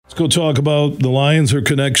Go talk about the Lions, her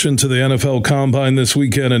connection to the NFL Combine this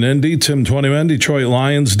weekend in Indy. Tim Twentyman,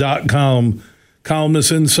 DetroitLions.com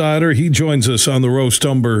columnist insider. He joins us on the Roast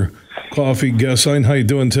Umber Coffee guest line. How you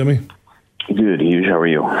doing, Timmy? Good, Hughes. How are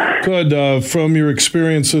you? Good. From your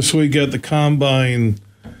experience this week at the Combine,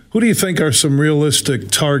 who do you think are some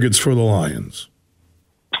realistic targets for the Lions?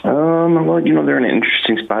 Well, they're in an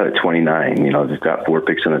interesting spot at 29. They've got 4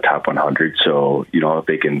 picks in the top 100. So, if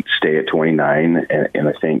they can stay at 29, and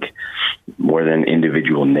I think more than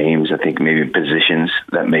individual names, I think maybe positions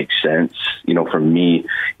that make sense. For me,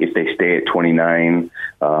 if they stay at 29,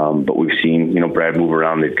 but we've seen, Brad move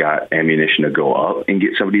around. They've got ammunition to go up and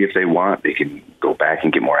get somebody if they want. They can go back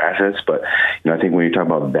and get more assets. But, I think when you talk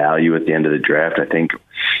about value at the end of the draft, I think,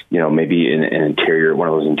 maybe an interior, one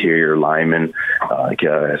of those interior linemen, like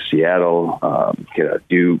Seattle,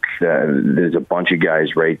 Duke. There's a bunch of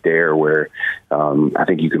guys right there where I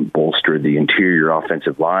think you can bolster the interior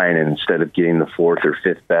offensive line, and instead of getting the 4th or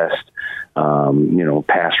 5th best,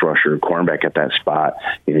 pass rusher, cornerback at that spot,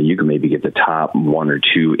 you can maybe get the top 1 or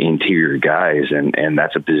 2 interior guys, and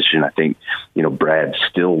that's a position I think, Brad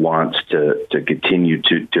still wants to continue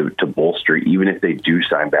to bolster, even if they do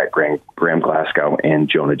sign back Graham Glasgow and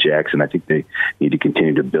Jonah Jackson. I think they need to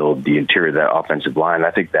continue to build the interior of that offensive line.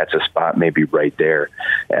 I think that's a spot maybe right there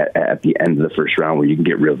at the end of the first round where you can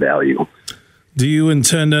get real value. Do you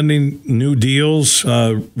intend any new deals,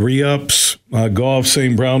 re-ups? Goff,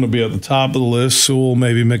 St. Brown will be at the top of the list. Sewell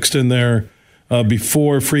maybe mixed in there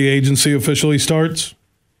before free agency officially starts?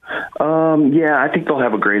 Yeah, I think they'll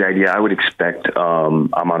have a great idea. I would expect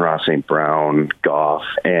Amon-Ra St. Brown, Goff,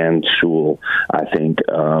 and Sewell, I think,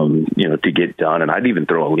 to get done. And I'd even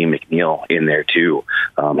throw a Lee McNeil in there, too.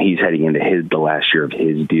 He's heading into the last year of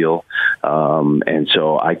his deal. And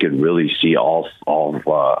so I could really see all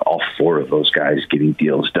 4 of those guys getting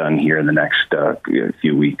deals done here in the next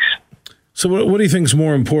few weeks. So what do you think is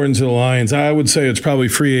more important to the Lions? I would say it's probably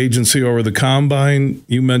free agency over the Combine.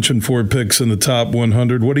 You mentioned 4 picks in the top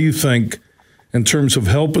 100. What do you think in terms of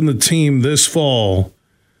helping the team this fall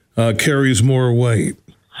carries more weight,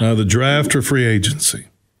 the draft or free agency?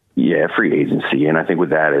 Yeah, free agency. And I think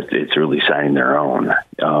with that, it's really signing their own.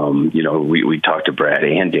 We talked to Brad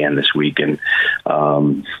and Dan this week, and,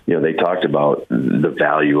 they talked about the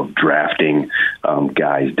value of drafting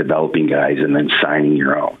guys, developing guys, and then signing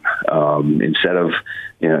your own. Instead of,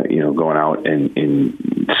 going out and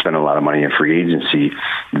spend a lot of money in free agency,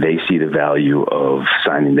 they see the value of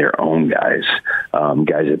signing their own guys,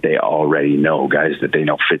 guys that they already know, guys that they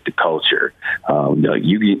know fit the culture.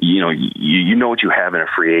 You know what you have in a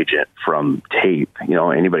free agent from tape.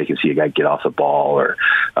 Anybody can see a guy get off the ball or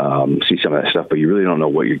see some of that stuff, but you really don't know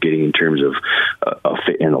what you're getting in terms of a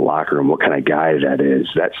fit in the locker room, what kind of guy that is.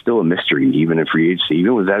 That's still a mystery, even in free agency,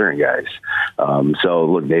 even with veteran guys. So,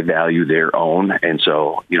 look, they value their own, and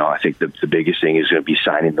so, I think the biggest thing is going to be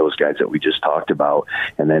signing those guys that we just talked about,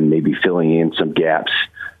 and then maybe filling in some gaps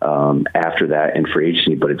after that in free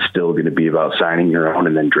agency, but it's still going to be about signing your own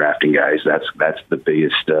and then drafting guys. That's the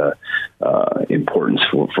biggest importance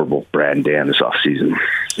for both Brad and Dan this offseason.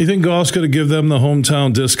 You think Goff's going to give them the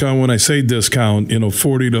hometown discount? When I say discount,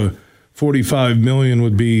 $40 to $45 million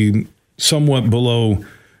would be somewhat below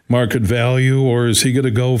market value, or is he going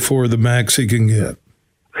to go for the max he can get?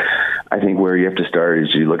 I think where you have to start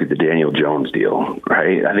is you look at the Daniel Jones deal,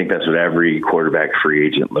 right? I think that's what every quarterback free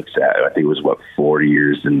agent looks at. I think it was, 4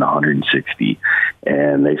 years and 160.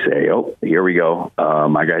 And they say, oh, here we go.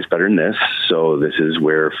 My guy's better than this. So this is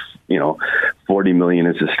where, $40 million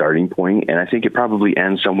is the starting point. And I think it probably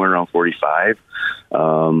ends somewhere around 45.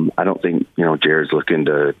 I don't think, Jared's looking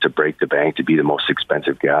to break the bank to be the most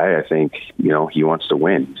expensive guy. I think, he wants to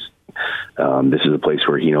win. This is a place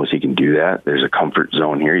where he knows he can do that. There's a comfort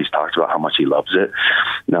zone here. He's talked about how much he loves it.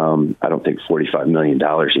 I don't think $45 million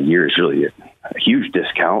a year is really a huge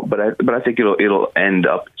discount, but I think it'll end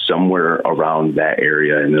up somewhere around that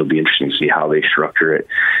area, and it'll be interesting to see how they structure it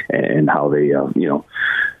and how they have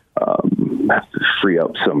to free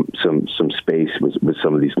up some space with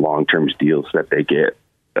some of these long-term deals that they get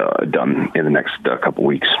done in the next couple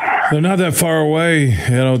weeks. They're not that far away.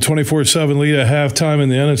 24/7 lead at halftime in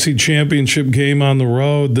the NFC Championship game on the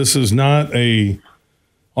road. This is not a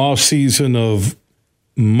off-season of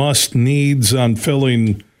must-needs on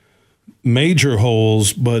filling major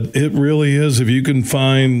holes, but it really is. If you can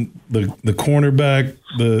find the cornerback,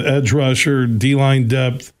 the edge rusher, D-line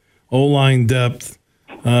depth, O-line depth,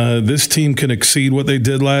 this team can exceed what they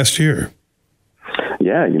did last year.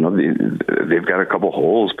 Yeah, they've got a couple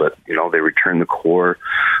holes, but, they return the core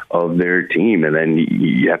of their team. And then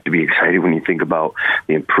you have to be excited when you think about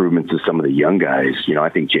the improvements of some of the young guys. I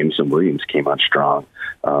think Jameson Williams came on strong,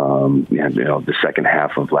 the second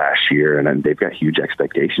half of last year, and they've got huge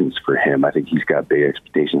expectations for him. I think he's got big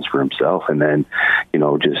expectations for himself. And then,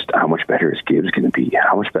 just how much better is Gibbs going to be?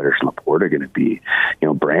 How much better is Laporta going to be?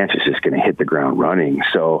 Branch is just going to hit the ground running.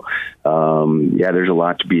 So, there's a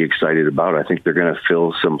lot to be excited about. I think they're going to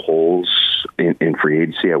fill some holes in free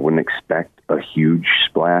agency. I wouldn't expect a huge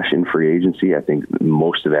splash in free agency. I think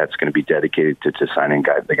most of that's going to be dedicated to signing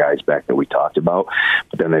the guys back that we talked about.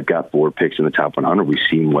 But then they've got 4 picks in the top 100. We've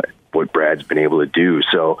seen what Brad's been able to do.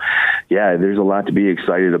 So, there's a lot to be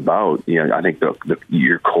excited about. I think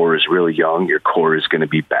your core is really young. Your core is going to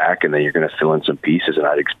be back, and then you're going to fill in some pieces. And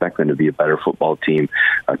I'd expect them to be a better football team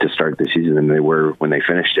to start the season than they were when they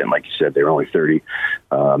finished it. And like you said, they were only 30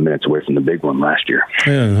 minutes away from the big one last year.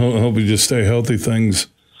 Yeah, and hope you just stay healthy. Things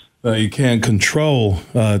that you can't control.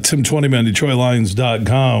 Tim Twentyman,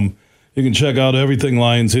 DetroitLions.com. You can check out everything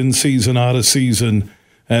Lions in season, out of season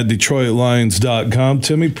at DetroitLions.com.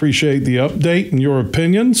 Timmy, appreciate the update and your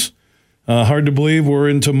opinions. Hard to believe we're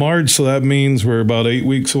into March, so that means we're about 8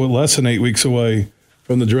 weeks away, less than 8 weeks away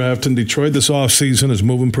from the draft in Detroit. This offseason is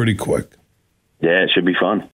moving pretty quick. Yeah, it should be fun.